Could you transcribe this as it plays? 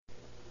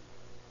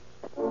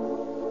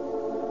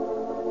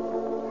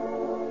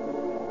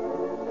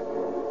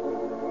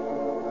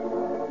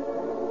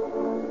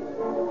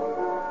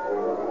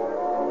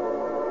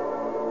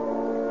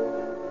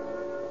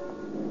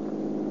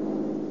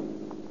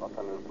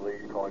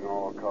police calling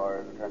all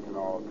cars, attention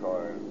all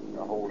cars.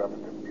 A hold up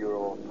at the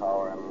Bureau of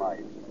Power and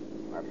Light.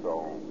 That's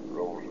all.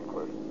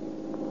 Rosencliff.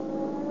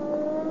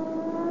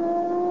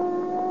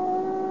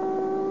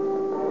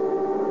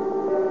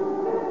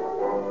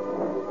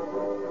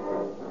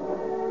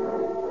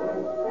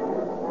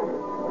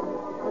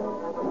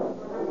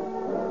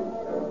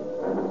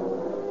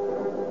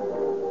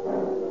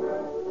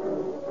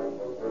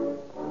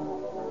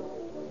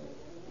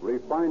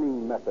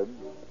 Refining methods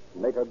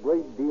make a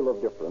great deal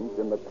of difference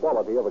in the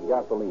quality of a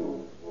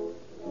gasoline.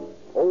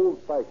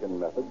 Old-fashioned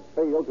methods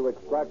fail to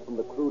extract from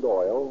the crude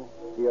oil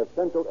the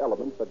essential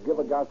elements that give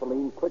a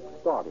gasoline quick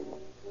starting,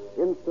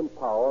 instant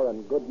power,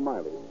 and good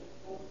mileage.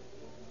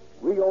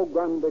 Rio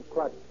Grande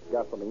cracked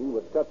gasoline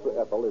with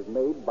tetraethyl is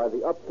made by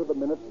the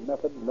up-to-the-minute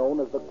method known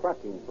as the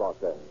cracking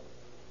process.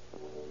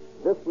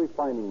 This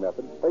refining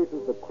method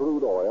places the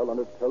crude oil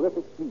under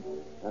terrific heat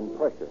and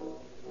pressure.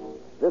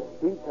 This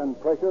heat and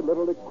pressure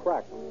literally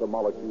cracks the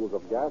molecules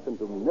of gas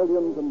into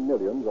millions and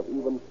millions of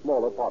even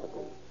smaller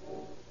particles.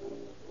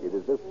 It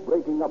is this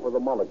breaking up of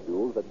the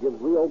molecules that gives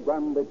Rio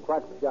Grande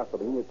cracked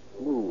gasoline its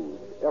smooth,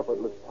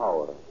 effortless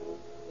power.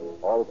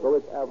 Also,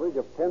 its average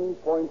of 10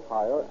 points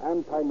higher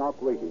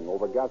anti-knock rating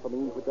over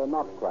gasolines which are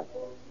not cracked.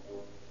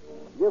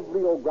 Give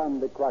Rio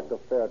Grande cracked a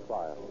fair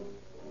trial.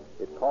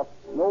 It costs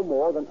no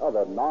more than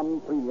other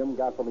non-premium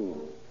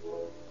gasolines,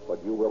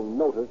 but you will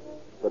notice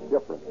the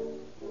difference.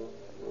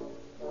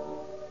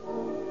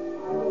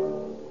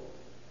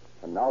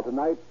 And now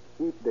tonight,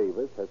 Chief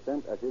Davis has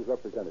sent as his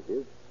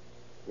representative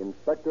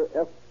Inspector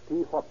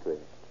F.T. Hawtrey,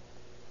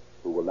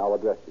 who will now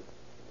address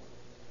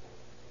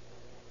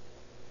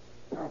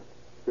you.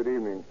 Good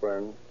evening,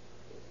 friends.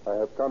 I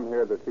have come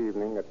here this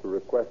evening at the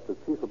request of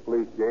Chief of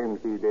Police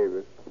James E.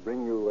 Davis to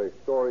bring you a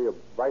story of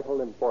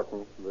vital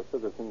importance to the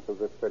citizens of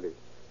this city.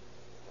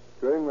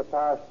 During the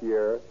past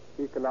year,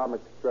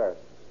 economic stress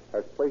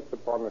has placed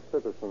upon the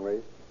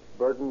citizenry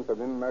burdens of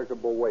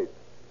immeasurable weight,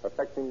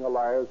 affecting the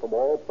lives of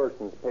all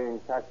persons paying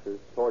taxes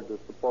toward the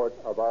support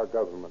of our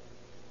government.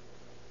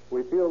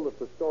 We feel that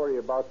the story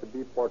about to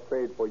be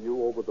portrayed for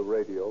you over the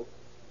radio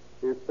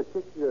is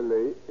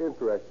particularly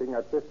interesting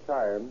at this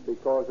time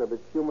because of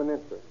its human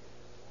interest,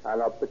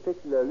 and of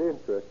particular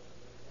interest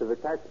to the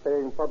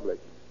tax-paying public.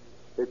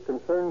 It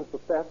concerns the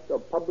theft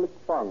of public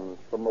funds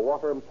from the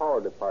Water and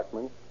Power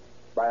Department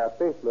by a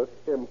faithless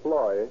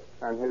employee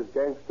and his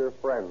gangster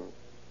friends.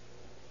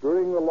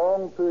 During the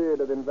long period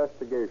of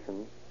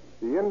investigation,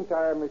 the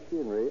entire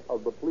machinery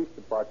of the police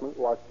department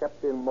was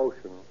kept in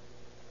motion.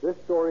 This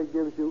story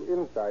gives you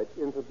insight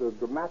into the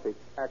dramatic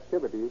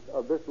activities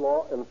of this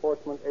law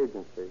enforcement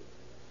agency.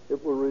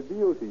 It will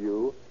reveal to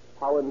you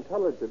how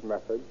intelligent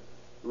methods,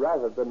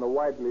 rather than the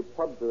widely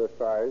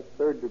publicized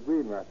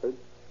third-degree methods,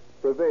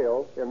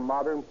 prevail in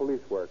modern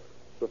police work.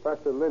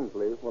 Professor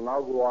Lindsley will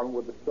now go on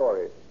with the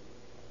story.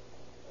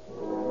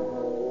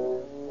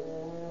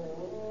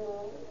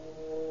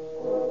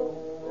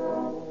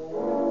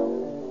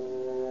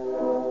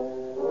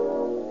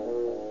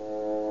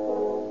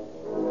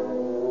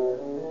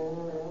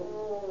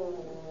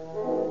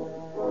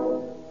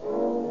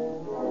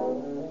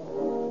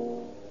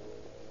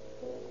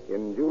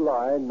 In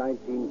July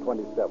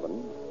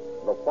 1927,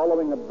 the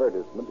following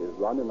advertisement is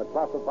run in the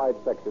classified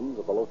sections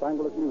of the Los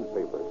Angeles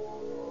newspapers.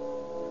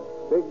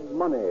 Big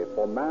money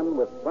for man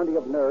with plenty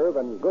of nerve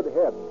and good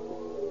head.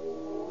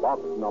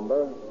 Box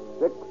number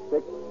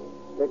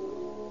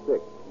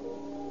 6666.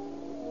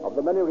 Of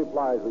the many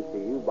replies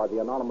received by the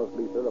anonymous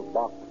leaser of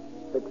Box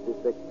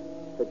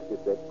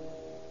 6666,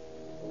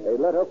 a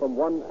letter from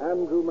one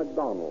Andrew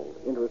McDonald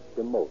interests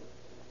him most.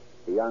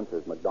 He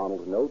answers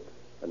McDonald's note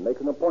and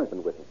makes an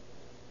appointment with him.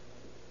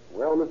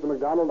 Well, Mr.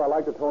 McDonald, I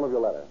like the tone of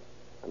your letter.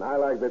 And I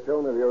like the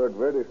tone of your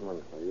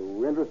advertisement. Are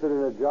you interested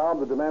in a job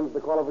that demands the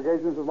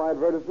qualifications of my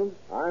advertisement?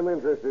 I'm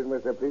interested,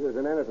 Mr. Peters,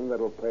 in anything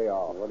that'll pay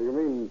off. What do you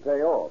mean,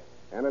 pay off?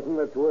 Anything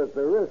that's worth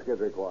the risk it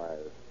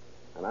requires.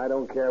 And I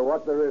don't care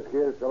what the risk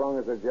is so long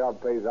as the job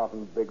pays off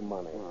in big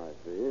money. Oh, I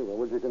see. Well,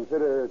 would you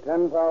consider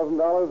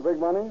 $10,000 big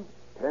money?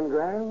 10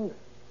 grand?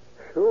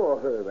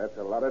 Sure, that's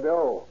a lot of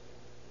dough.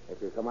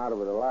 If you come out of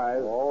it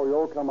alive. Oh,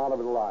 you'll come out of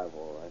it alive,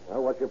 all right.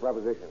 Well, what's your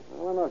proposition?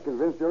 Well, I'm not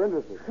convinced you're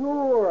interested.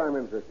 Sure, I'm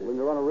interested. Will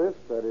you run a risk?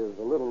 That is,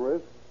 a little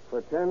risk.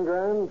 For 10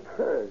 grand?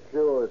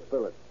 Sure,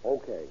 spill it.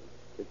 Okay.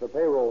 It's a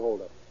payroll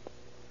holdup.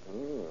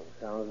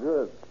 Sounds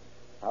good.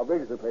 How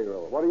big's the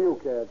payroll? What do you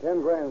care?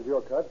 10 grand's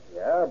your cut.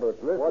 Yeah, but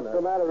listen. What's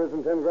the matter?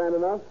 Isn't 10 grand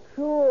enough?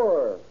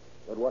 Sure.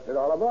 But what's it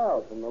all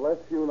about? And the less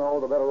you know,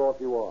 the better off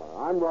you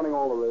are. I'm running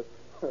all the risks.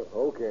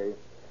 Okay.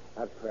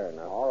 That's fair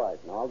enough. All right.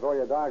 Now, I'll draw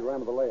you a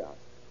diagram of the layout.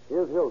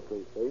 Here's Hill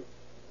Street, see?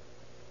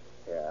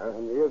 Yeah.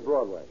 And here's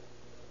Broadway.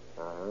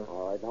 Uh-huh.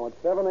 All right. Now, at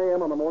 7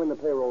 a.m. on the morning the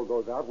payroll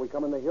goes out, we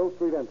come in the Hill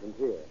Street entrance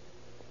here.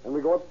 Then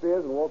we go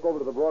upstairs and walk over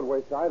to the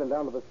Broadway side and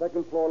down to the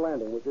second floor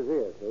landing, which is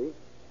here, see?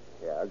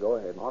 Yeah, go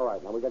ahead. All right.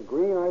 Now, we got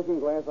green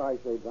isinglass eye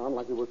shades on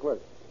like we were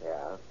clerks.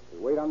 Yeah. We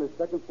wait on this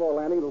second floor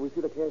landing until we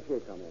see the cashier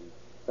come in.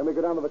 Then we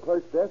go down to the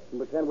clerk's desk and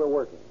pretend we're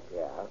working.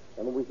 Yeah.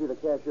 And when we see the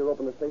cashier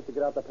open the safe to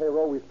get out the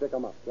payroll, we stick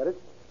 'em up. Get it?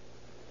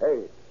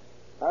 Hey,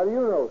 How do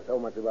you know so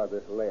much about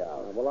this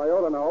layout? Well, I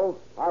ought to know.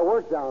 I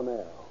work down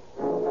there.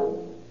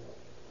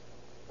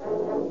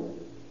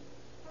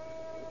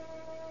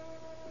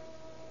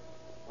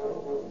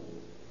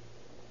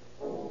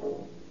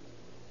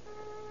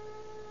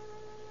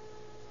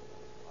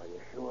 Are you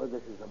sure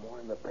this is the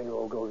morning the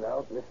payroll goes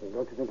out? Listen,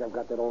 don't you think I've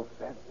got that all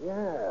set?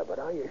 Yeah, but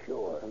are you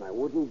sure? And I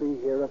wouldn't be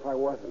here if I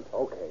wasn't.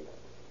 Okay.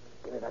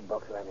 Give me that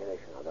box of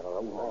ammunition. I've got a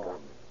load of gun.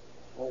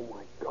 Oh,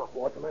 my God.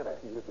 What's the matter?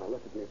 Hey, listen, I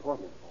left it in the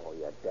apartment. Oh,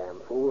 you damn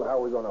fool. How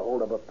are we going to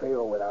hold up a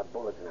payroll without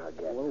bullets in our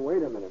gas? Well,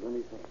 wait a minute. Let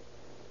me think.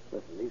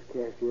 Listen, these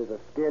cashiers are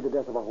scared to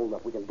death of a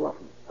holdup. We can bluff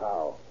them.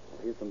 How? Well,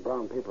 here's some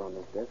brown paper on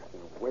this desk.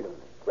 Now, wait a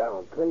minute.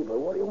 Brown paper?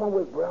 What do you want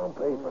with brown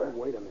paper?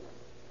 Wait a minute.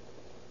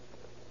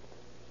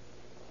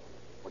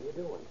 What are you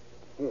doing?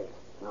 Here.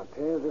 Now,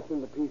 tear this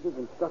into pieces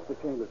and stuff the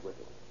chambers with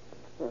it.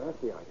 Yeah, that's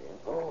the idea.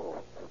 Oh.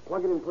 Now,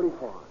 plug it in pretty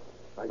far.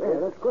 Like that?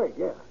 That's great,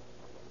 yeah.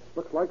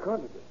 Looks like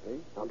cartridges,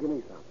 see? Now, give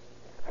me some.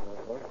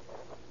 Uh-huh.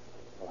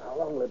 Well, how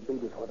long will it be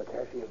before the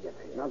cashier gets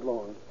here? Not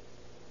long.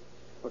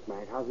 Look,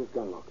 Mac, how's this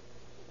gun look?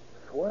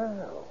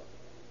 Swell.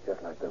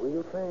 Just like the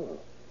real thing.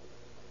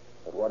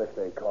 But what if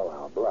they call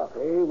our bluff?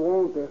 They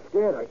won't. They're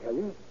scared, I tell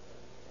you.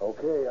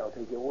 Okay, I'll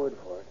take your word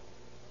for it.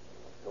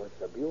 So it's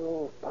the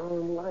Bureau of Power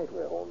and Light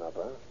we're holding up,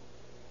 huh?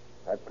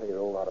 That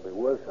payroll ought to be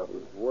worth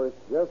something. Worth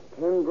just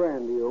 10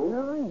 grand to you.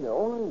 Yeah, I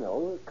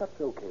know. The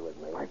cut's okay with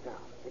me. Right down.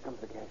 Here comes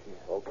the cashier.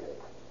 Okay.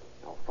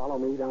 Now follow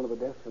me down to the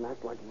desk and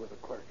act like you was a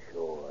clerk.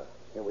 Sure.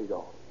 Here we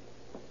go.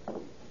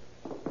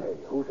 Hey,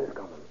 who's this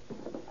coming?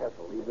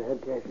 Hessel, he's the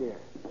head cashier.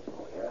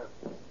 Oh, yeah?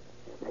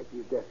 Yeah, take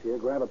these desks here,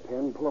 grab a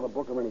pen, pull out a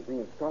book or anything,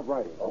 and start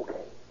writing.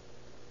 Okay.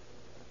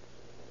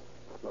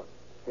 Look,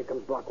 here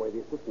comes Brockway, the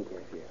assistant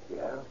cashier.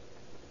 Yeah?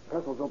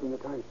 Hessel's opening the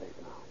time safe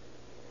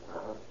now.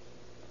 Uh-huh.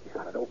 He's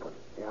got it open.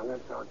 Yeah, and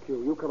that's our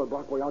cue. You cover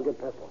Brockway, I'll get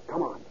Pestle.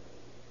 Come on.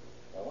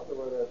 I wonder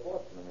where that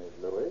watchman is,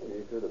 Louis.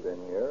 He should have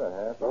been here a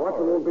half The hour.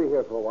 watchman won't be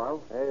here for a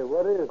while. Hey,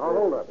 what is I'll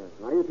hold up.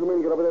 Now, you two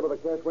men get over there by the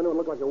cash window and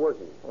look like you're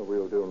working. Well,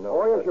 we'll do no.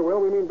 Oh, yes, you will.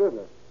 We mean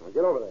business. Now,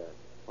 get over there.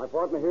 My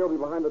partner here will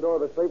be behind the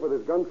door of the safe with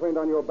his gun trained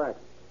on your back.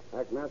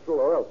 Act natural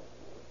or else.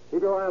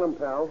 Keep your eye on him,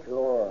 pal.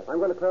 Sure. I'm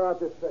going to clear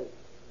out this safe.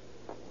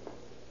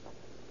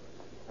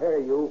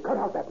 Hey, you. Cut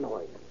out that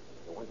noise.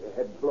 You want your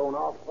head blown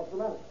off? What's the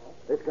matter?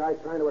 This guy's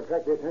trying to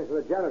attract the attention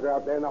of the janitor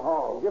out there in the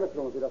hall. Give it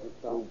to him if he doesn't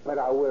stop. You bet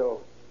I will.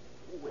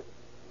 With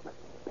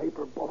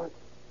paper bullets?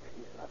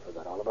 Jeez, I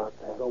forgot all about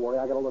that. Well, don't worry.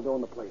 I got all the dough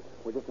in the place.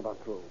 We're just about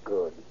through.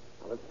 Good.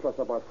 Now, let's truss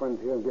up our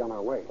friends here and be on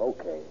our way.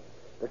 Okay.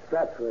 The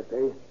straps first,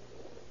 eh?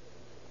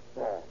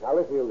 Now,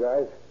 listen, you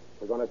guys.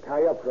 We're going to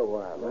tie up for a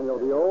while. Then you'll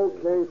be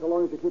okay so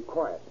long as you keep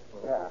quiet.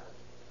 Yeah.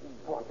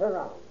 Come on, turn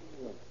around.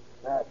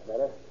 That's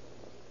better.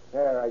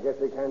 There, I guess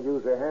they can't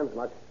use their hands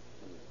much.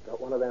 Got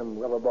one of them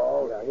rubber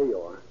balls? Yeah, here you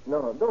are.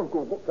 No, don't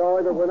go.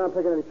 Sorry, but we're not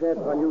taking any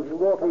chances on you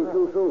squawking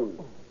too soon.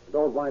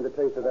 Don't mind the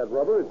taste of that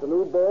rubber. It's a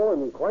new ball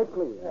and quite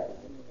clean. Yeah.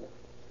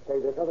 Hey,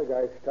 this other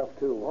guy's stuff,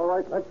 too. All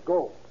right, let's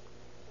go.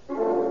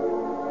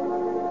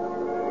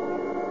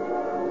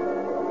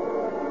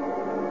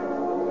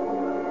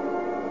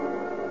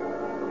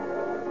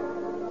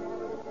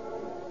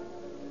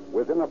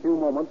 Within a few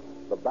moments,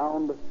 the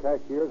bound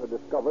cashiers are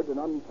discovered and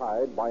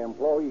untied by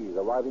employees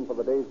arriving for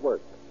the day's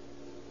work.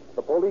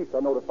 The police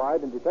are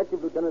notified, and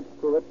Detective Lieutenants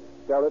Pruitt,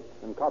 Sterrett,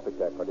 and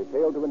Kopitek are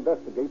detailed to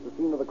investigate the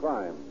scene of the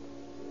crime.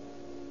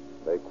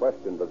 They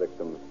questioned the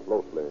victims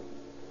closely.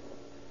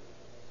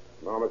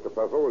 Now, Mr.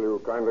 Pestle, will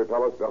you kindly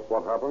tell us just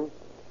what happened?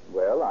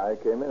 Well, I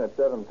came in at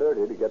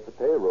 7:30 to get the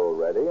payroll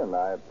ready, and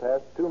I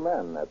passed two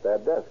men at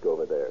that desk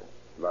over there.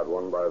 That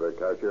one by the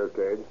cashier's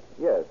cage?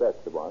 Yes,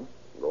 that's the one.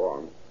 Go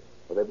on.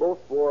 Well, they both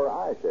wore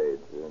eye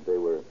shades. They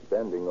were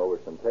bending over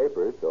some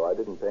papers, so I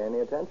didn't pay any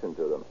attention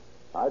to them.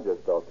 I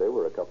just thought they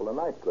were a couple of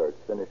night clerks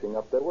finishing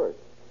up their work.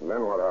 And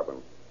then what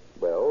happened?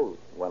 Well,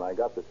 when I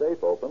got the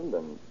safe opened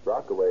and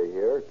Brockaway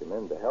here came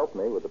in to help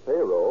me with the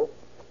payroll,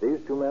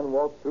 these two men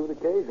walked through the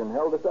cage and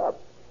held us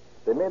up.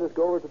 They made us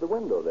go over to the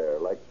window there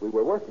like we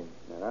were working.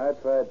 And I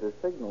tried to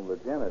signal the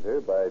janitor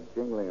by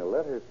jingling a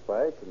letter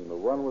spike, and the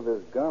one with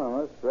his gun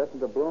on us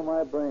threatened to blow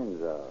my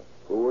brains out.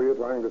 Who were you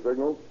trying to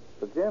signal?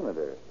 The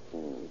janitor.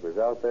 He was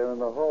out there in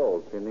the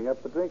hall cleaning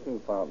up the drinking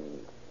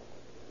fountains.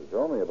 He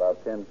was only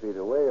about 10 feet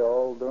away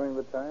all during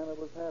the time it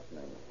was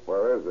happening.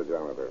 Where is the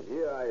janitor?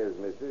 Here I is,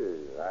 mister.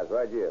 I was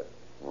right here.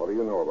 What do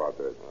you know about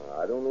this?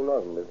 I don't know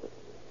nothing, mister.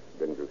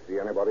 Didn't you see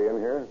anybody in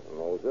here?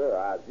 No, sir.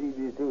 I see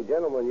these two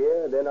gentlemen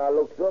here, then I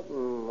looked up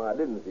and I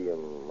didn't see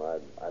them.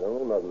 I don't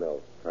know nothing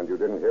else. And you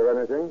didn't hear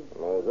anything?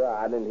 No, sir.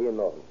 I didn't hear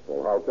nothing.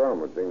 Well, how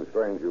come? It seems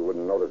strange you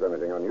wouldn't notice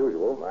anything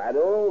unusual. I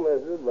don't know,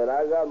 mister, but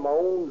I got my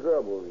own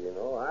troubles, you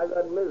know. I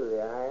got misery,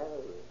 I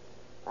have.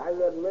 I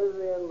got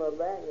misery in my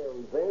back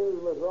and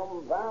pains me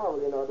something foul,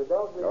 you know. The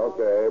doctor...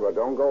 Okay, but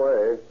don't go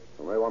away.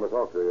 I may want to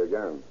talk to you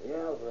again.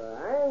 Yeah, sir.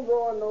 I ain't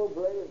going no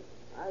place.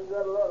 I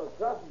got a lot of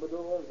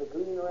cuspidors to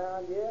clean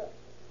around here.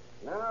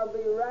 Now I'll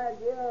be right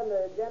here in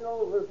the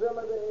general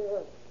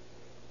facility.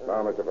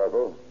 Now, Mr.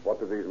 Pestle, what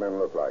do these men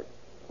look like?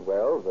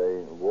 Well,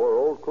 they wore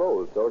old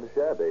clothes, sort of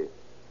shabby.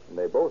 And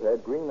they both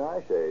had green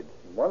eye shades.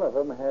 One of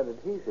them had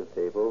adhesive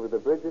tape over the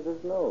bridge of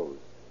his nose.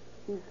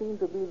 He seemed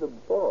to be the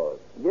boss.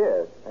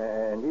 Yes,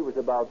 and he was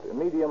about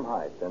medium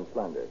height and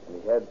slender.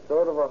 He had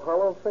sort of a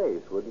hollow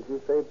face, wouldn't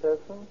you say,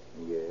 Pestle?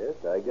 Yes,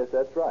 I guess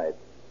that's right.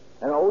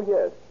 And oh,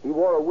 yes, he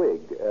wore a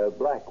wig, a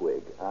black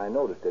wig. I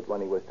noticed it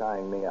when he was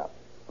tying me up.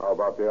 How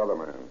about the other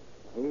man?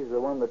 He's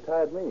the one that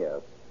tied me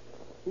up.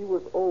 He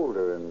was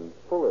older and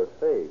fuller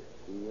faced.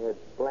 He had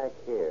black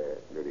hair.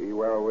 Did he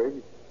wear a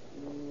wig?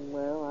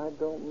 Well, I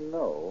don't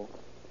know.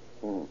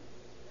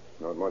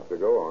 Not much to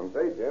go on.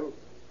 Say, Jim,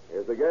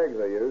 here's the gags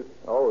they used.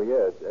 Oh,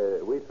 yes,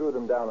 we threw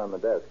them down on the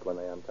desk when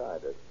they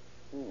untied us.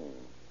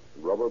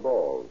 Rubber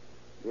balls.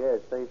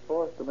 Yes, they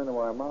forced them into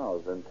our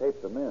mouths and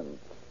taped them in.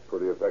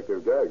 Pretty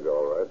effective gags,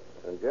 all right.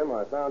 And, Jim,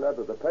 I found out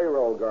that the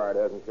payroll guard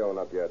hasn't shown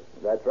up yet.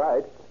 That's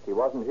right. He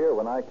wasn't here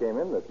when I came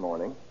in this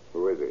morning.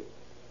 Who is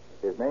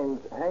he? His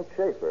name's Hank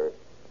Schaefer.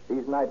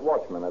 He's night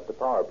watchman at the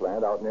power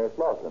plant out near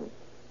Slauson.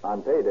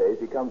 On paydays,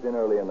 he comes in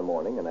early in the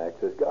morning and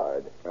acts as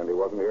guard. And he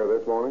wasn't here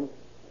this morning?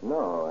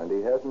 No, and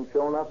he hasn't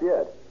shown up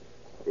yet.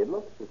 It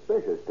looks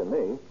suspicious to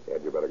me.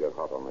 Ed, you better get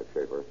hot on this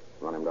Schaefer.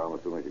 Run him down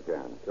as soon as you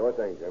can. Sure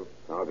thing, Jim.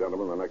 Now,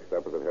 gentlemen, the next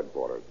step is at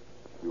headquarters.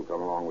 You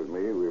come along with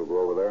me. We'll go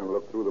over there and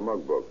look through the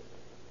mug book.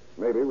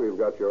 Maybe we've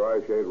got your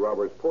eyeshade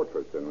robber's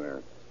portraits in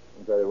there.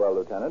 Very well,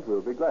 Lieutenant.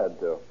 We'll be glad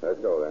to. Let's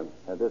go,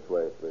 then. This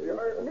way, please.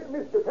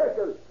 Mr.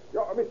 Pestle.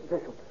 Mr.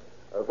 Pestle.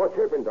 What's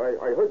happened?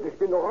 I heard there's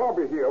been a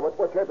robbery here.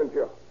 What's happened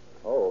here?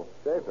 Oh,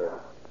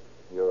 Schaefer.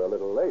 You're a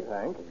little late,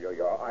 Hank.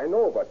 Yeah, I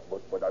know,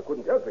 but I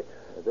couldn't help it.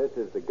 This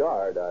is the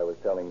guard I was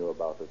telling you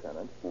about,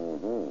 Lieutenant.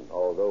 Mm-hmm.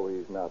 Although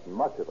he's not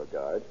much of a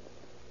guard.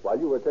 While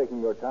you were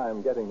taking your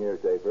time getting here,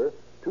 Schaefer,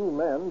 2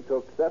 men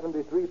took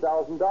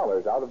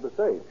 $73,000 out of the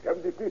safe.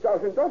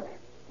 $73,000?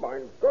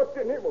 Mein Gott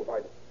in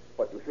Himmelweil.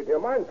 But you should hear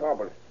mine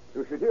troubles.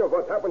 You should hear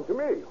what happened to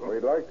me.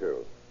 We'd like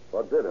to.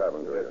 What did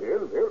happen to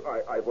you?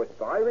 Well, I was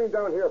driving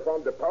down here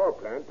from the power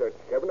plant at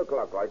 7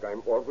 o'clock, like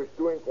I'm always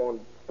doing on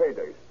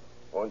paydays.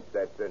 On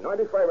that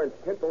 95 and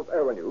Central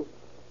Avenue,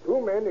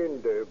 2 men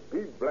in the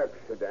big black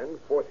sedan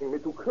forcing me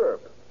to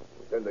curb.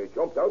 Then they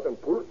jumped out and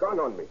pulled a gun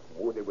on me.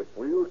 Oh, they were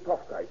real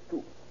tough guys,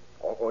 too.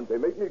 And they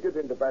made me get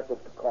in the back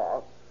of the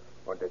car,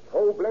 and they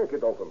throw a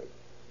blanket over me.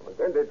 And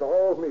then they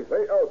drove me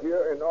way out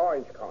here in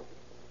Orange County.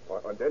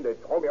 And then they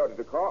throw me out of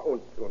the car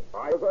and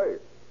I away.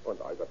 And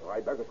I got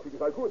right back as quick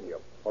as I could here.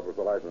 What was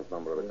the license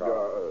number of the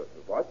car?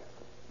 What?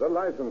 The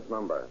license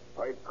number.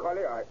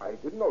 Collie, I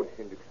didn't notice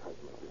in the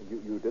excitement.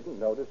 You didn't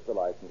notice the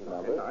license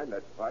number? Nine,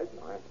 that's right,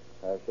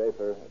 9.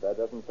 Schaefer, that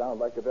doesn't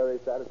sound like a very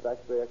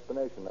satisfactory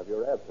explanation of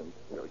your absence.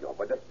 No,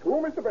 but that's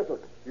true, Mr. Bessel.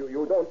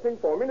 You don't think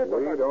for a minute...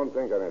 We don't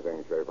think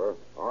anything, Schaefer.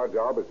 Our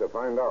job is to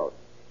find out.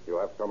 You'll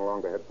have to come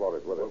along to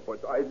headquarters with us.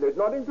 But I had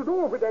nothing to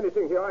do with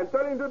anything here. I'm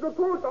telling you the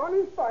truth,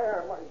 honest I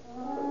am.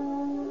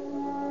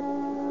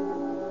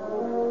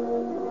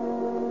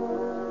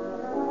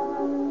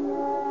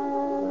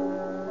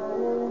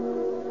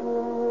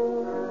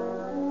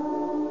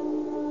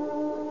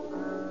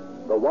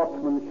 The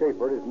watchman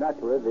Schaefer is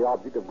naturally the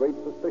object of great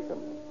suspicion,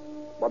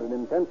 but an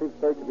intensive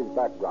search of his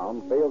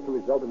background failed to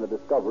result in the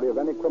discovery of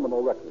any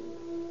criminal record.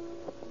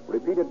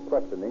 Repeated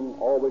questioning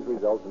always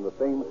results in the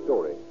same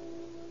story.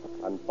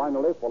 And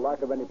finally, for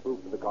lack of any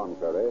proof to the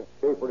contrary,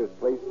 Schaefer is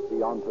placed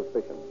beyond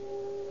suspicion.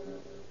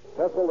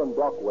 Pestle and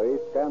Brockway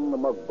scanned the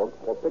mug books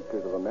for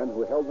pictures of the men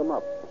who held them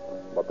up,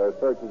 but their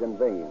search is in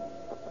vain.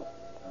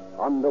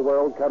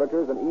 Underworld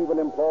characters and even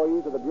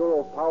employees of the Bureau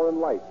of Power and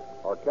Light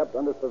are kept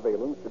under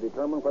surveillance to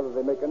determine whether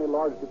they make any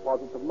large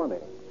deposits of money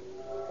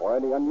or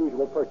any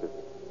unusual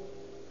purchases.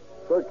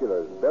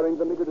 Circulars bearing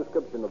the meager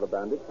description of the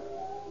bandits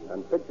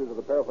and pictures of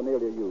the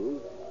paraphernalia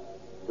used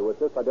to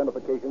assist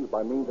identifications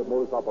by means of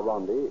modus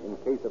operandi in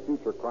case of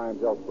future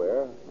crimes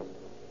elsewhere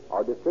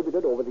are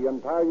distributed over the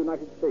entire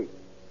United States.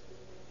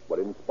 But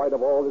in spite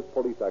of all this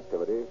police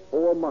activity,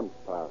 4 months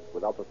passed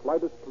without the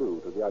slightest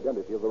clue to the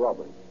identity of the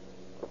robbers.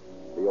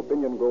 The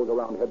opinion goes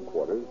around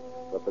headquarters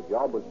that the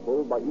job was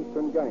pulled by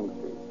Eastern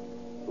gangsters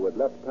who had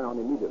left town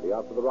immediately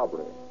after the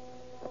robbery.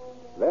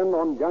 Then,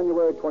 on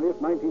January 20th,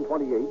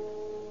 1928,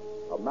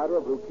 a matter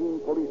of routine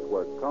police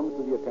work comes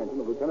to the attention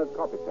of Lieutenant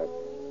Kopitek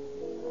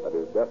that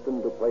is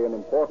destined to play an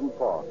important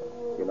part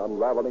in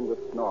unraveling the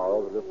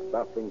snarls of this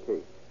baffling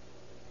case.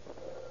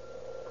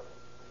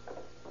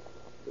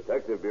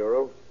 Detective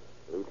Bureau,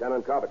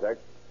 Lieutenant Kopitek.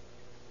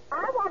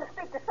 I want to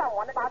speak to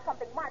someone about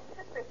something mighty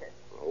suspicious.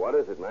 What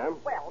is it, ma'am?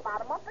 Well,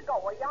 about a month ago,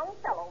 a young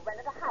fellow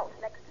rented a house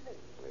next to me.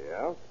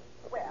 Yeah?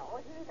 Well,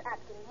 he's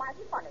acting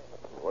mighty funny.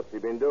 What's he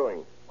been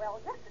doing? Well,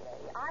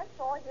 yesterday, I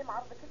saw him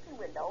out of the kitchen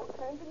window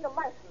changing the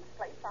license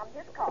plates on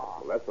his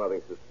car. Well, that's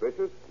nothing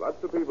suspicious.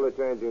 Lots of people are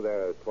changing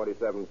their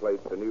 27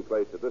 plates to new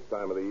plates at this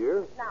time of the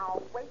year.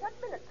 Now, wait a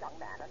minute, young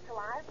man, until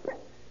I've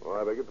finished.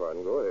 Oh, I beg your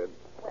pardon. Go ahead.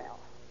 Well,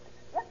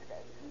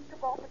 yesterday, he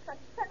took off the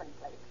 27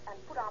 plate and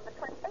put on the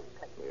 28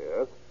 plate.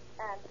 Yes?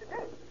 And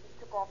today,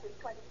 he took off his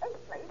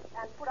 28 plate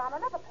and put on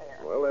another pair.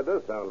 Well, that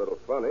does sound a little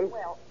funny.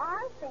 Well,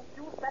 I think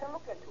you'd better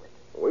look into it.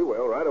 We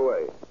will, right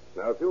away.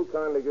 Now, if you'll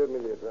kindly give me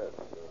the address.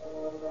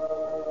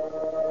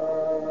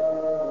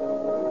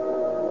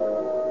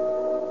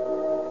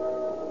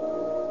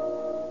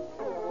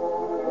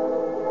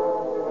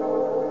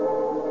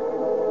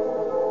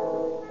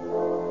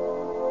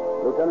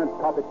 Lieutenant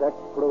Kopicek,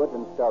 Pruitt,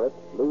 and Sterrett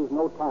lose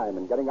no time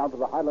in getting out to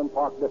the Highland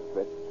Park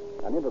district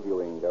and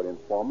interviewing their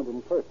informant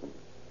in person.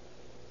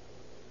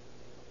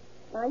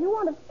 Now, you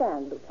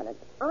understand, Lieutenant,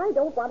 I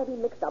don't want to be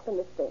mixed up in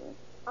this thing.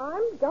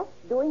 I'm just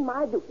doing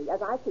my duty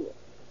as I see it.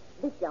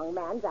 This young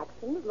man's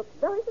actions look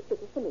very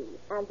suspicious to me,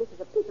 and this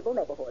is a peaceable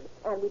neighborhood,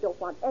 and we don't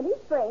want any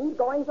strange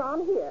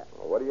goings-on here.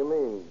 Well, what do you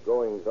mean,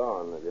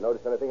 goings-on? Have you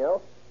noticed anything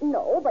else?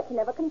 No, but you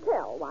never can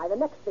tell. Why, the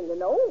next thing you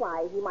know,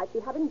 he might be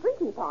having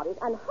drinking parties,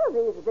 and Huzzy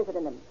is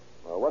visiting him.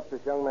 Well, what's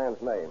this young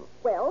man's name?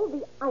 Well,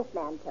 the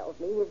Iceman tells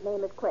me his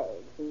name is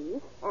Craig, see?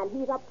 And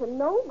he's up to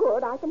no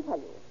good, I can tell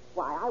you.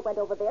 Why, I went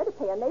over there to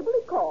pay a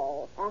neighborly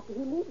call after he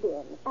moved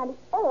in, and he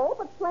all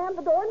but slammed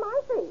the door in my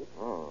face.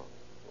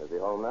 Is he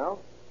home now?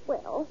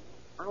 Well,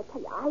 I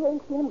tell you, I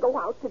ain't seen him go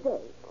out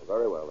today. Oh,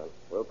 very well, then.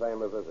 We'll pay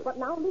him a visit. But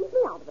now leave me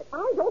out of it.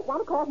 I don't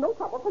want to cause no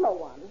trouble to no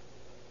one.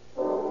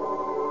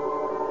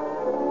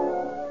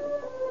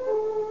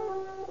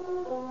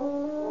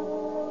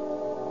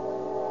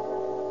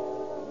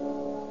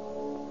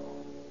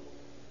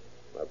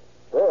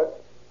 Pruitt,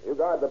 you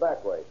guard the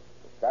back way.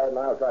 Carrot and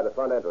I'll try the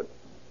front entrance.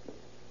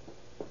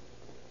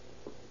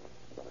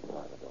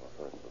 Try the door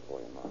first before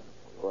you knock.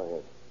 Go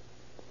ahead.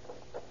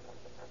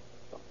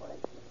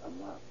 Somebody's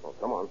unlocked. Oh,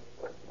 come on.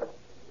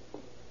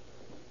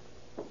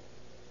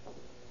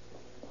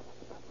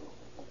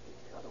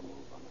 Got to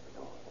move on the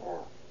door.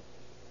 Yeah.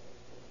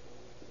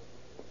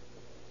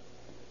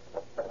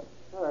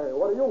 Hey,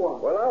 what do you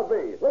want? Well, I'll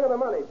be. Look at the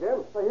money,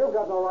 Jim. Hey, you've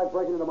got no right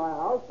breaking into my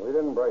house. We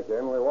didn't break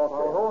in. We walked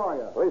in. Who are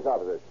you? Police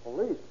officers.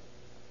 Police.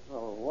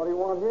 Oh, what do you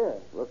want here?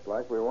 Looks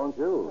like we want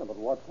you. Yeah, but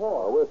what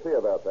Well, for? we'll see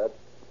about that.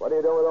 What are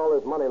you doing with all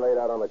this money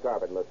laid out on the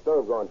carpet and the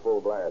stove going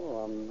full blast?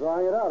 Oh, I'm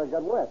drying it out. It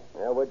got wet.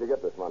 Yeah, where'd you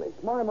get this money?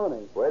 It's my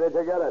money. Where did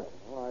you get it?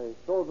 Well, I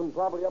sold some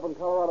property up in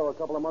Colorado a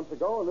couple of months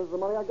ago, and this is the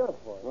money I got it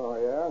for. Oh,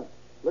 yeah?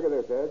 Look at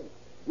this, Ed.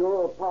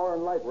 Bureau of Power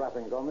and Light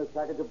wrappings on this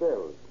package of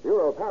bills.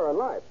 Bureau of Power and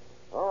Light?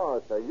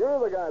 Oh, so you're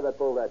the guy that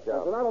pulled that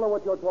job. Listen, I don't know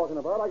what you're talking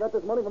about. I got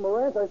this money from a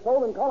ranch I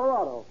sold in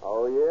Colorado.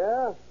 Oh,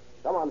 yeah?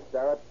 Come on,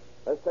 Starrett.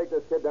 Let's take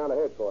this kid down to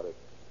headquarters.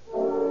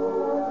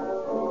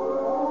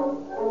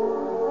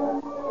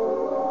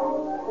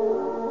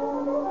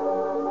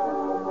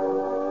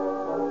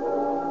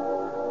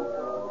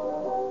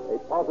 A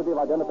positive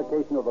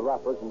identification of the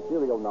wrappers and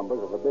serial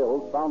numbers of the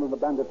bills found in the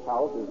bandit's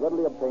house is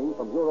readily obtained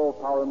from Bureau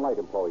of Power and Light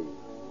employees.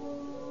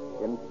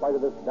 In spite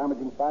of this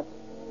damaging fact,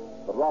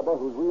 the robber,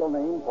 whose real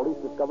name police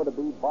discovered to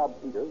be Bob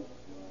Peters,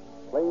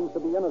 claims to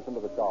be innocent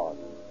of the charge.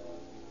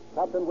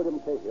 Captain William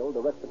Cahill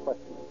directs the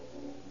questioning.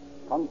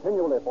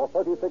 Continually for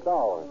 36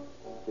 hours,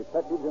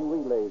 detectives in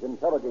relays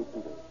interrogate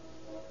Peters.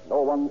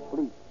 No one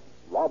sleeps,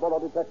 robber or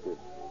detective.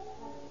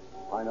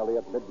 Finally,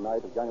 at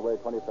midnight of January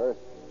 21st,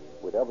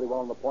 with everyone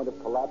on the point of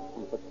collapse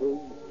from fatigue,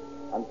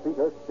 and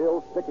Peter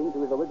still sticking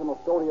to his original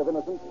story of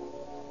innocence,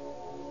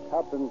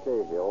 Captain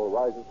Cahill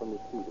rises from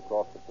his seat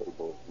across the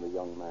table from the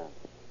young man.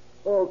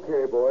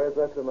 Okay, boys,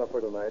 that's enough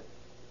for tonight.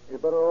 You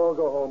better all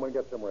go home and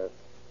get some rest.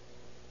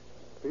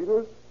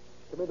 Peters,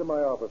 come into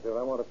my office here.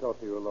 I want to talk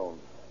to you alone.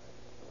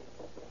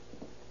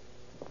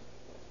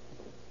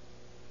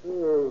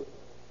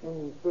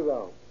 Sit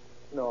down.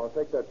 No,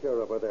 take that chair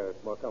over there.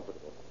 It's more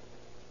comfortable.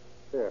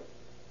 Here.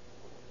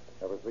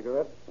 Have a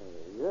cigarette?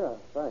 Yeah,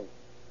 thanks.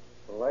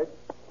 A light?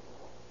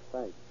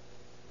 Thanks.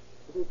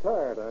 Pretty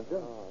tired, aren't you?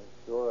 Oh,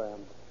 I sure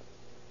am.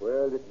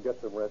 Well, you can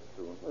get some rest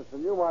soon.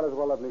 Listen, you might as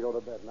well let me go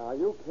to bed now.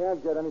 You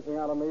can't get anything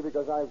out of me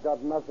because I've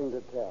got nothing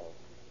to tell.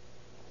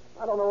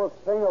 I don't know a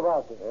thing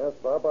about this. Yes,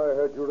 Bob, I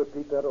heard you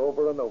repeat that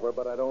over and over,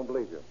 but I don't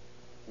believe you.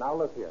 Now,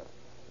 look here.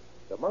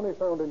 The money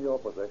found in your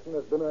possession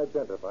has been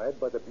identified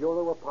by the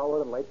Bureau of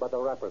Power and Light by the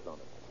wrappers on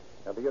it.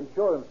 And the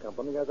insurance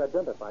company has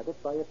identified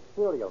it by its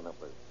serial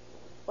numbers.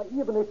 But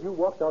even if you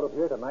walked out of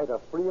here tonight a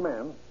free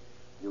man,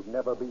 you'd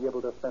never be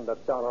able to spend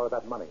 $1 of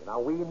that money.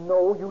 Now, we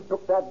know you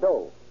took that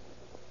dough.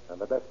 And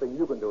the best thing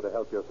you can do to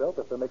help yourself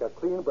is to make a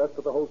clean breast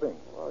of the whole thing.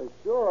 Well, I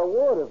sure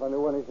would if I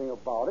knew anything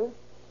about it.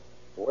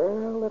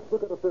 Well, let's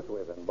look at it this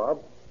way then,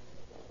 Bob.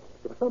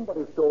 If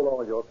somebody stole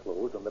all your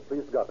clothes and the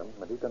police got him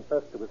and he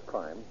confessed to his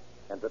crime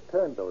and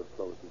returned those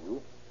clothes to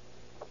you,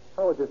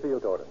 how would you feel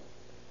toward him?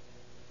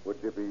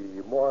 Would you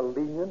be more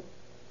lenient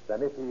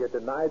than if he had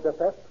denied the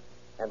theft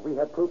and we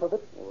had proof of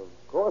it? Well,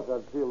 of course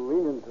I'd feel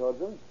lenient towards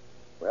him.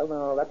 Well,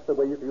 now, that's the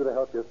way for you to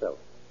help yourself.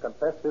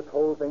 Confess this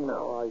whole thing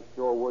now. Oh, I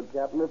sure would,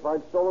 Captain, if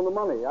I'd stolen the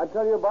money. I'd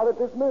tell you about it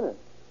this minute.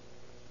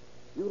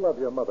 You love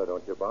your mother,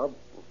 don't you, Bob?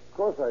 Of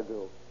course I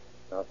do.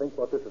 Now, think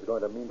what this is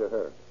going to mean to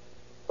her.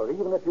 For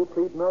even if you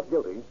plead not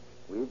guilty,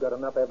 we've got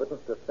enough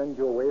evidence to send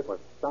you away for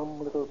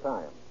some little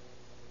time.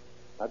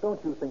 Now,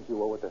 don't you think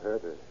you owe it to her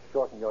to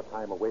shorten your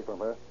time away from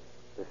her,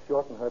 to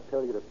shorten her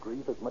period of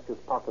grief as much as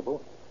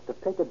possible, to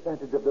take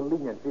advantage of the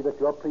leniency that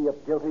your plea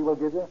of guilty will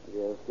give you?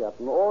 Yes,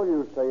 Captain, all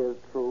you say is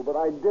true, but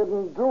I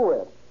didn't do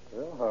it.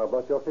 Well, how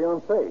about your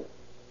fiancée?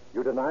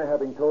 You deny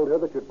having told her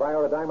that you'd buy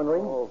her a diamond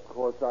ring? Oh, of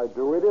course I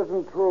do. It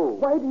isn't true.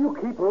 Why do you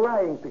keep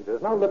lying,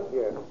 Peters? Now, look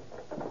here.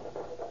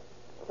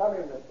 Come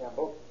in, Miss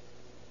Campbell.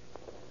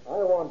 I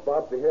want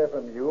Bob to hear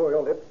from you or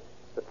your lips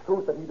The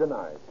truth that he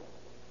denies.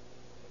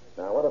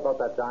 Now, what about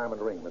that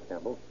diamond ring, Miss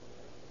Campbell?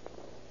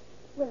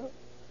 Well,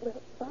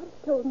 Bob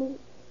told me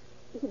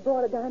he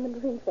bought a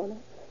diamond ring for me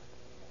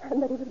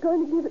and that he was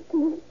going to give it to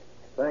me.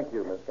 Thank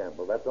you, Miss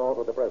Campbell. That's all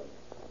for the present.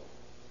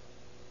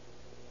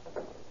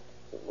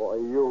 Boy,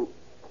 you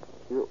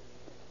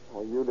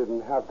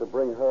didn't have to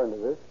bring her into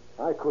this.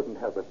 I couldn't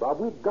help it, Bob.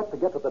 We've got to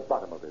get to the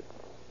bottom of this.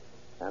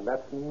 And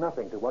that's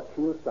nothing to what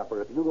she'll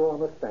suffer if you go on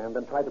the stand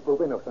and try to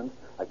prove innocence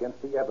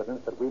against the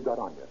evidence that we've got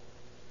on you.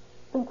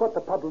 Think what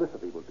the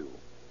publicity will do.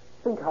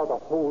 Think how the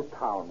whole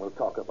town will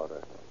talk about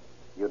her.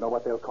 You know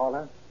what they'll call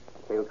her?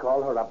 They'll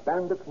call her a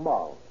bandit's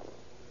moll.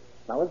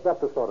 Now, is that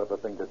the sort of a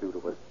thing to do to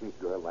a sweet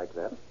girl like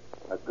that?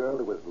 A girl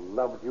who has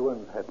loved you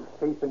and had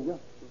faith in you?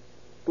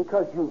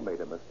 Because you've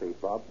made a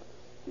mistake, Bob,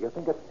 do you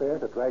think it's fair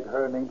to drag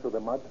her name through the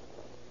mud?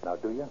 Now,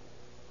 do you?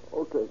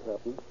 Okay,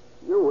 Captain.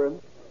 You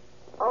win.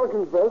 I'll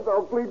confess.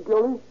 I'll plead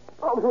guilty.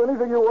 I'll do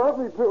anything you want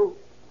me to.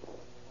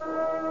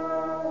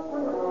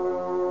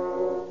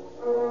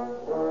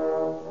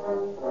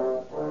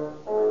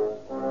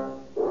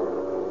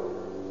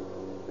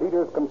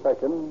 Peter's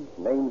confession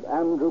names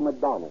Andrew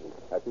McDonald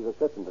as his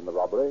assistant in the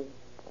robbery,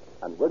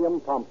 and William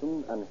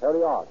Thompson and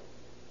Harry Arch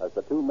as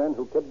the two men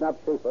who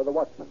kidnapped Schaefer, the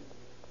watchman.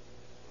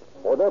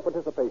 For their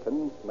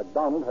participation,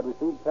 McDonald had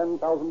received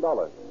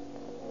 $10,000,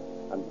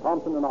 and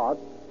Thompson and Arch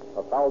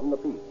 $1,000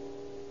 apiece.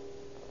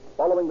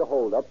 Following the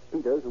holdup,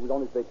 Peters, who was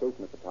on his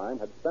vacation at the time,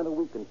 had spent a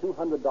week and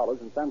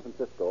 $200 in San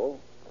Francisco,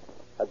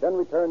 had then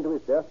returned to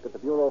his desk at the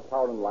Bureau of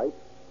Power and Light,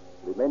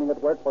 remaining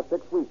at work for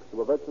 6 weeks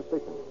to avert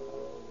suspicion.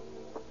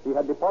 He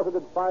had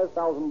deposited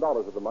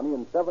 $5,000 of the money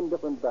in 7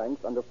 different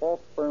banks under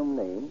false firm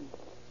names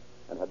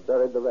and had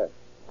buried the rest.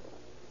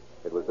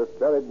 It was this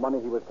buried money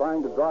he was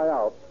trying to dry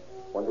out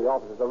when the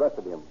officers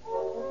arrested him.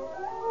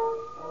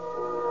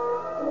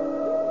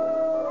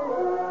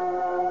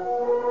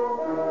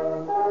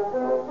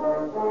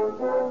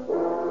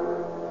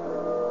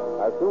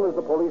 As soon as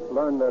the police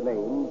learned their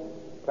names,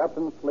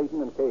 Captain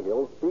Slayton and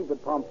Cahill speed to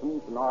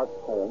Thompson's and Art's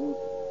homes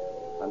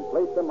and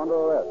place them under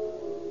arrest.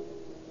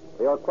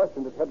 They are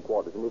questioned at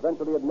headquarters and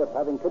eventually admit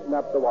having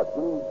kidnapped the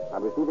watchman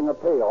and receiving a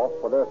payoff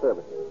for their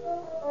services.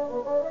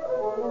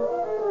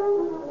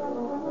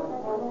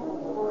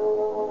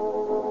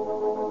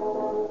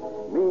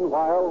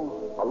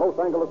 Meanwhile, a Los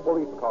Angeles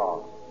police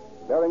car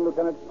bearing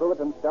Lieutenant Pruitt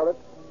and Starrett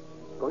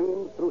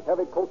screams through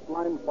heavy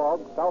coastline fog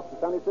south to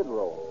San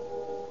Isidro,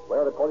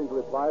 where, according to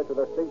replies to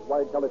their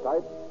statewide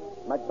teletype,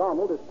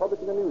 McDonald is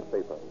publishing a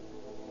newspaper.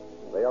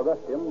 They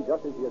arrest him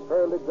just as he is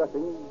hurriedly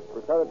dressing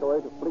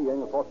preparatory to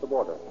fleeing across the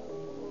border.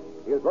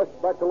 He is rushed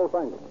back to Los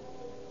Angeles,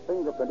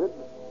 fingerprinted,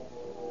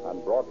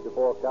 and brought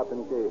before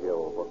Captain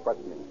Cahill for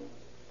questioning.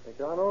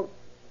 McDonald,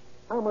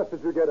 how much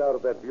did you get out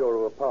of that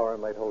Bureau of Power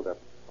and Light holdup?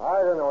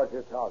 I don't know what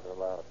you're talking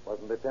about.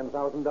 Wasn't it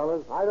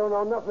 $10,000? I don't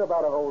know nothing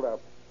about a holdup.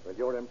 With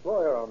your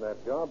employer on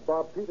that job,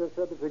 Bob Peters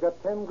said that you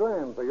got $10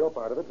 grand for your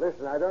part of it.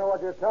 Listen, I don't know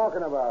what you're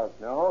talking about.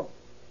 No?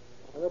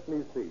 Well, let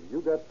me see. You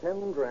got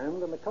 $10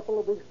 grand, and a couple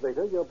of weeks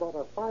later, you bought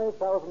a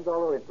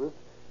 $5,000 interest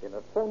in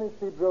a San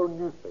Isidro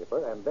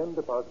newspaper, and then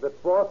deposited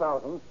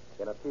 $4,000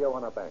 in a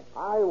Tijuana bank.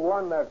 I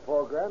won that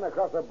 $4 grand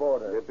across the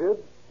border. You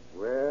did?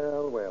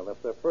 Well,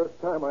 that's the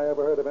first time I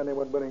ever heard of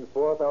anyone winning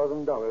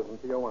 $4,000 in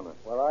Tijuana.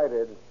 Well, I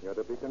did. You're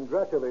to be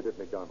congratulated,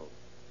 McDonald.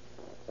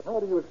 But how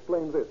do you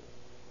explain this?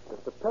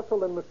 Mr.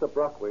 Pessel and Mr.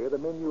 Brockway, the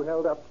men you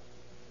held up,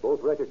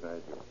 both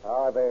recognize you.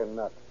 Ah, they're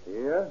nuts.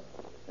 Yeah?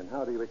 And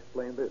how do you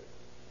explain this?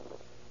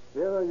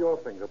 Here are your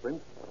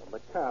fingerprints on the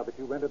car that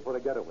you rented for a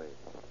getaway.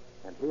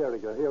 And here are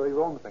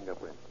your own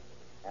fingerprints.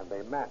 And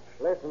they match.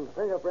 Listen,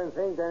 fingerprints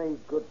ain't any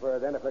good for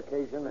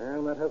identification.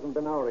 Well, that hasn't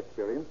been our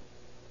experience.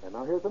 And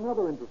now here's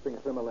another interesting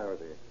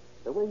similarity.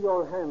 The way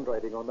your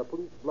handwriting on the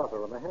police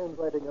blotter and the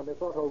handwriting on this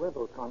auto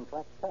rental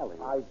contract tally.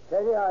 I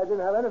tell you, I didn't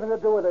have anything to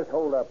do with this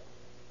holdup.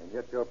 And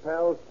yet your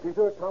pals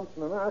Peter,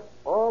 Thompson, and Arch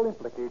all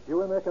implicate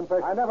you in their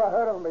confession. I never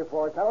heard of them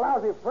before. It's a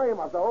lousy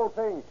frame-up, the whole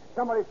thing.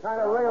 Somebody's trying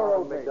to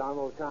railroad me.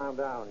 McDonald, calm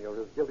down.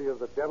 You're as guilty as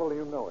the devil,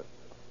 you know it.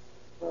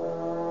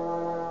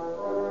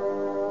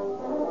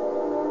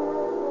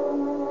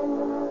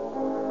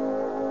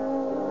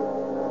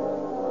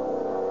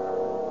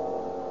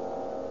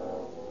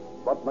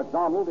 But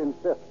McDonald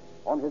insists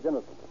on his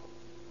innocence.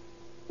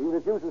 He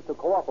refuses to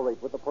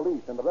cooperate with the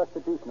police in the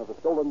restitution of the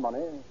stolen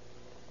money,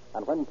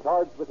 and when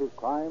charged with his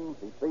crime,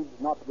 he pleads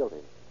not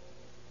guilty.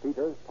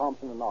 Peters,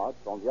 Thompson, and Arch,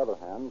 on the other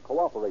hand,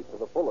 cooperate to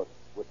the fullest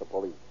with the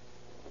police.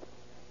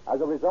 As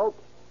a result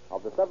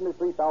of the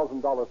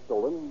 $73,000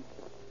 stolen,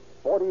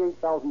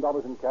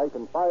 $48,000 in cash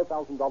and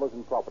 $5,000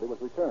 in property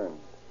was returned.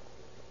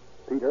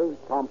 Peters,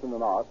 Thompson,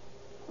 and Arch,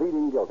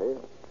 pleading guilty,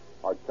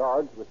 are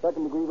charged with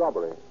second-degree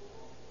robbery,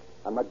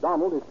 and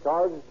McDonald is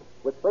charged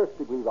with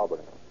first-degree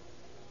robbery.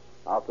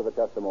 After the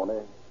testimony,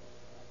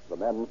 the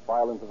men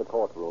file into the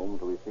courtroom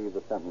to receive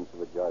the sentence of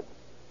the judge.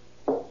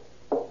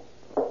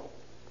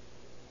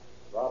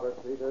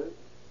 Robert Peters,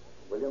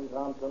 William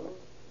Thompson,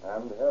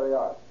 and Harry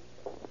Arch,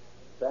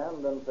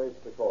 stand and face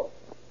the court.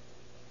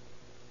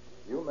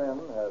 You men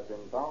have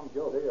been found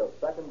guilty of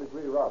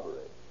second-degree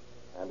robbery.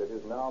 and it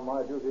is now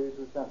my duty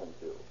to sentence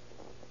you.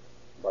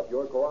 But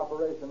your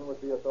cooperation with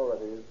the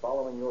authorities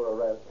following your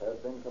arrest has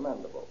been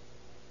commendable.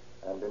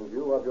 And in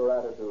view of your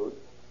attitude,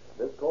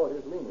 this court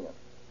is lenient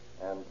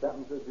and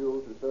sentences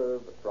you to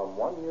serve from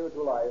 1 year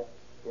to life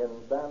in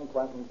San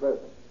Quentin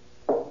Prison.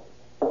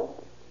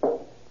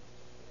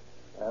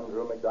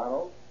 Andrew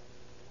McDonald,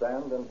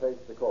 stand and face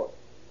the court.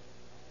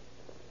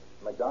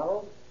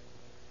 McDonald,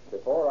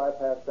 before I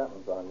pass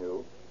sentence on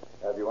you,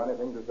 have you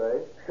anything to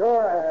say?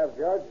 Sure I have,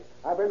 Judge.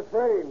 I've been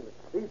framed.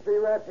 These three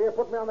rats here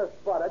put me on the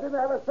spot. I didn't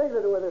have a thing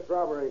to do with this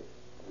robbery.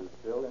 You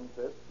still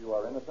insist you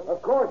are innocent?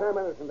 Of course I'm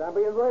innocent. I'm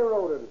being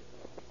railroaded.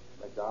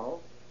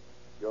 McDonald,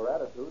 your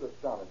attitude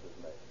astonishes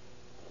me.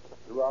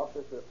 Throughout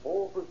this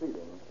whole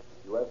proceeding,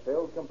 you have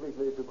failed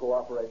completely to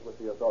cooperate with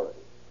the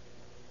authorities.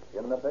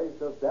 In the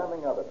face of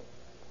damning evidence,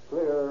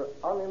 clear,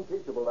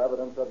 unimpeachable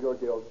evidence of your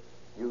guilt,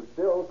 you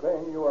still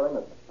claim you are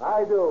innocent.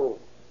 I do.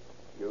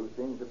 You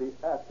seem to be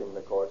asking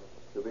the court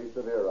to be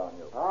severe on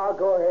you.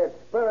 Go ahead.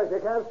 Spirit, you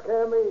can't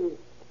scare me.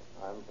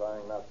 I'm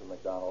trying not to,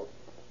 McDonald,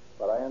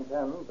 but I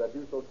intend that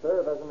you shall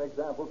serve as an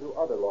example to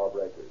other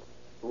lawbreakers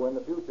who in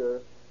the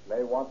future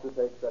may want to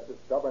take such a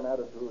stubborn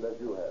attitude as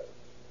you have.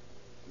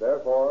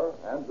 Therefore,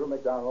 Andrew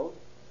McDonald,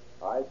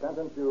 I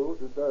sentence you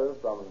to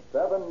serve from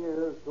 7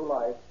 years to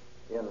life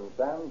in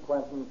San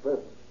Quentin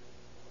Prison.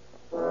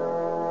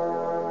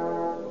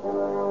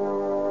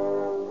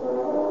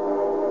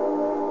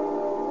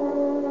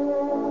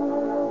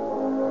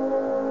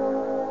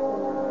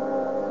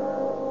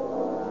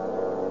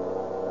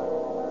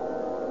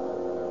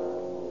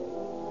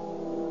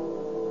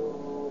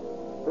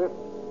 This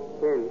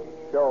case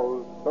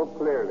shows so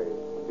clearly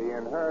the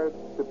inherent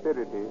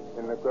stupidity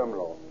in the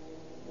criminal.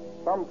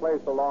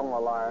 Someplace along the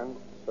line,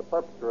 the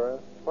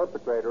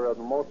perpetrator of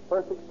the most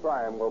perfect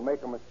crime will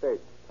make a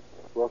mistake,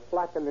 will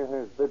slacken in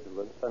his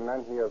vigilance, and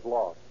then he is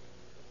lost.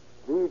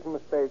 These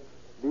mistakes,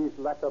 these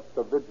lack-ups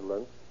of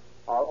vigilance,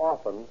 are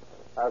often,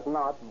 as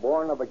not,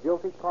 born of a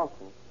guilty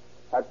conscience.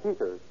 Had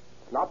Peters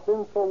not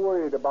been so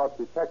worried about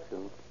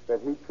detection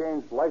that he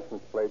changed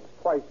license plates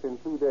twice in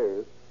 2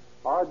 days,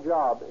 our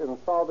job in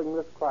solving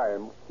this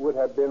crime would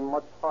have been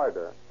much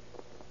harder.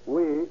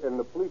 We, in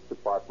the police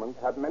department,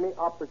 have many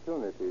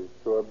opportunities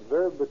to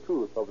observe the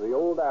truth of the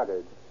old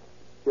adage,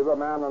 give a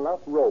man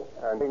enough rope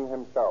and hang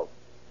himself.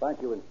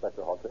 Thank you,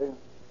 Inspector Halsey.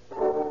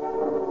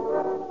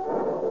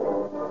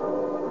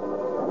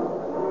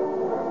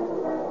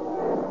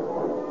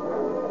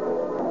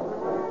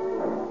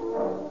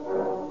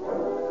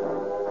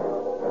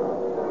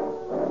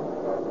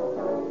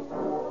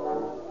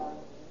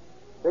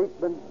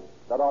 Statements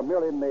that are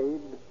merely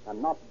made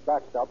and not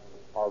backed up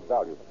are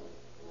valueless.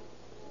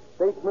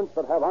 Statements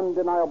that have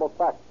undeniable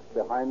facts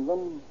behind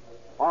them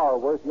are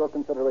worth your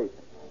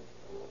consideration.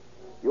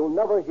 You'll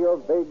never hear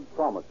vague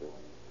promises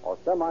or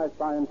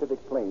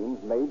semi-scientific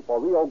claims made for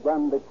Rio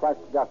Grande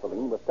cracked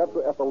gasoline with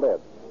tetraethyl lead,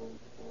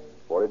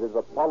 for it is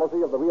the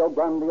policy of the Rio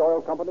Grande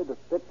Oil Company to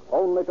stick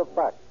only to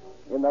facts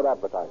in their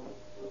advertisements.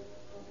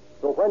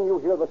 So when you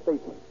hear the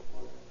statement,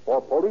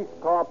 for police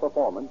car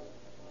performance,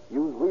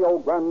 use Rio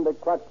Grande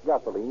cracked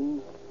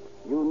gasoline,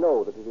 you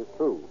know that it is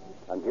true,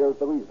 and here's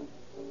the reason.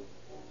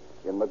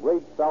 In the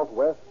great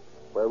Southwest,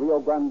 where Rio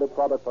Grande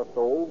products are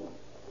sold,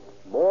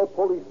 more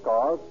police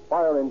cars,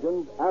 fire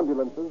engines,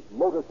 ambulances,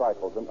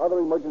 motorcycles, and other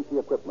emergency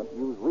equipment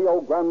use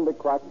Rio Grande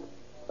cracked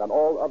than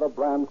all other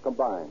brands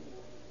combined.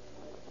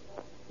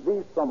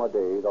 These summer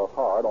days are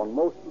hard on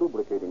most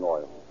lubricating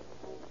oils.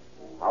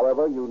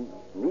 However, you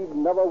need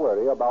never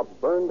worry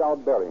about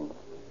burned-out bearings.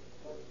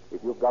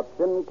 If you've got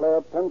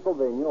Sinclair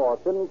Pennsylvania or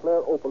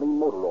Sinclair Opaline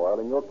motor oil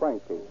in your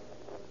crankcase,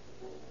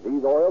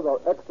 these oils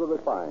are extra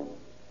refined,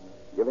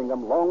 giving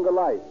them longer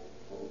life,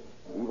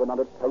 even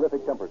under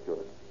terrific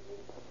temperatures.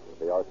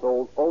 They are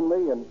sold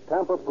only in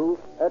tamper-proof,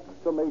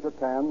 extra-major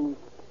cans,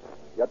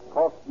 yet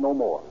cost no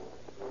more.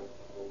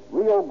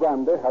 Rio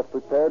Grande has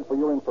prepared for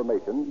your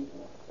information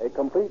a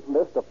complete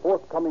list of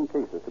forthcoming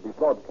cases to be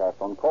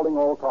broadcast on Calling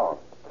All Cars.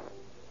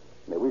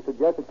 May we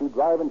suggest that you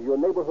drive into your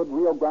neighborhood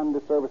Rio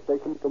Grande service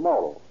station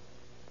tomorrow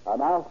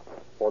and ask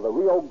for the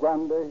Rio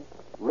Grande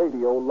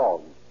radio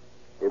log.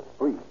 It's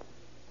free.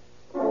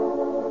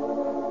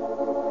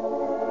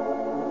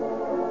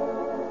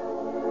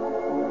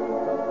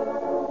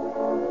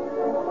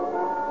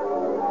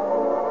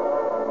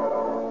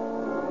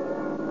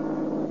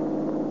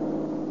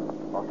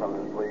 Los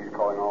Angeles Police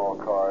calling all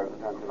cars,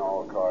 attention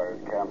all cars,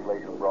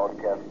 cancellation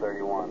broadcast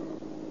 31,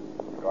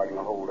 regarding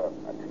a holdup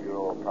at the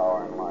Bureau of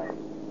Power and Light.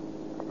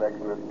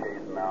 Suspects in this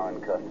case are now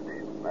in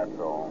custody. That's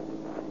all.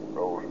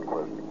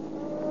 Rosenquist.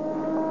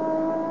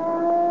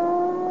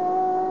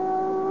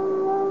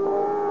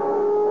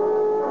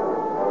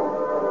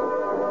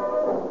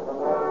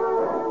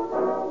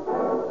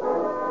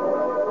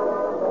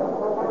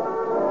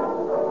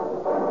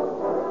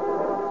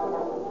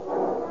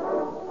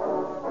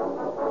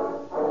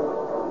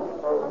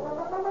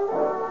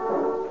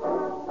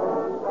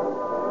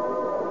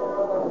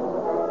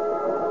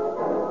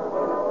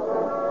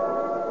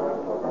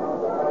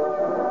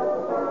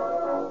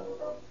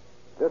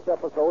 This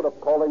episode of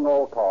Calling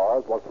All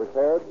Cars was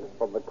prepared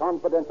from the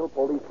confidential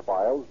police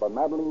files by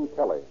Madeline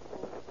Kelly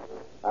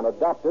and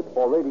adapted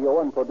for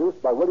radio and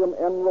produced by William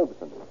N.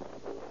 Robeson.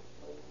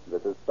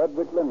 This is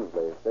Frederick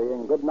Lindsley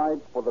saying good night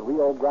for the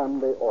Rio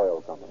Grande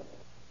Oil Company.